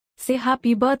Say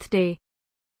happy birthday.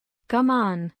 Come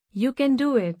on, you can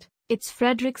do it. It's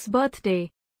Frédéric's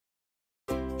birthday.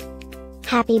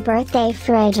 Happy birthday,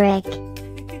 Frédéric.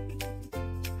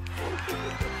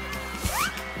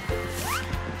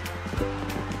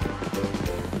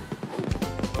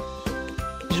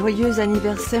 Joyeux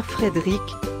anniversaire, Frédéric.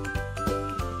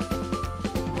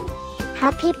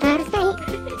 Happy birthday,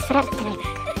 Frédéric.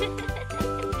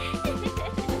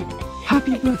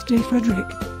 Happy birthday,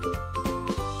 Frederic.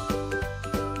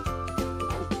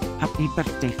 Happy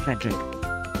birthday, Frederic.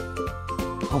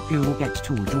 Hope you get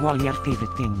to do all your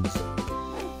favorite things.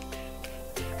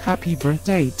 Happy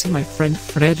birthday to my friend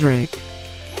Frederic.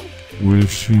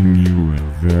 Wishing you a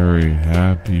very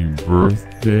happy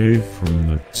birthday from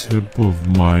the tip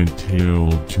of my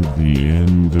tail to the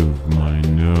end of my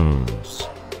nose.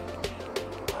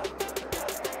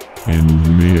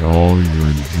 And may all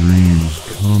your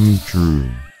dreams come true.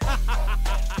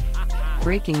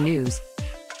 Breaking news.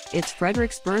 It's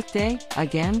Frédéric's birthday,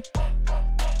 again?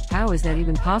 How is that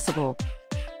even possible?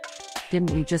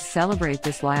 Didn't we just celebrate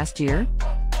this last year?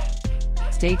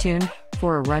 Stay tuned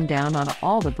for a rundown on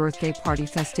all the birthday party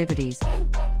festivities.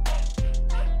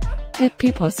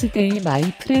 Happy birthday,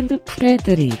 my friend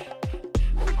Frédéric.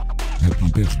 Happy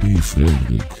birthday,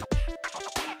 Frédéric.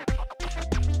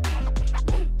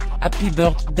 Happy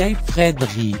birthday,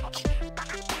 Frédéric.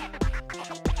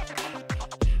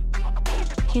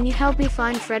 Can you help me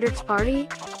find Frédéric's party?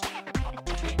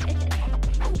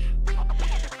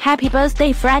 Happy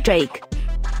birthday, Frédéric.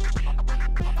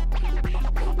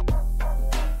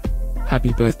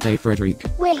 Happy birthday,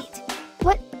 Frédéric. Wait,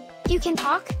 what? You can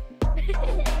talk?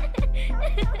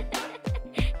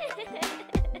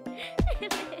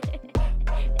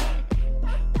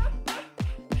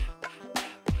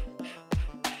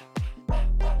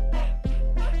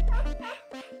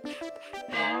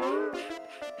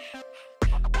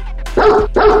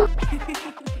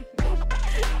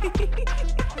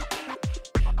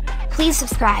 Please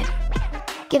subscribe,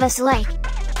 give us a like,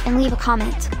 and leave a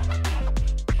comment.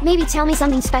 Maybe tell me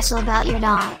something special about your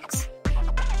dogs.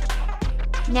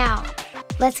 Now,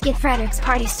 let's get Frédéric's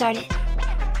party started.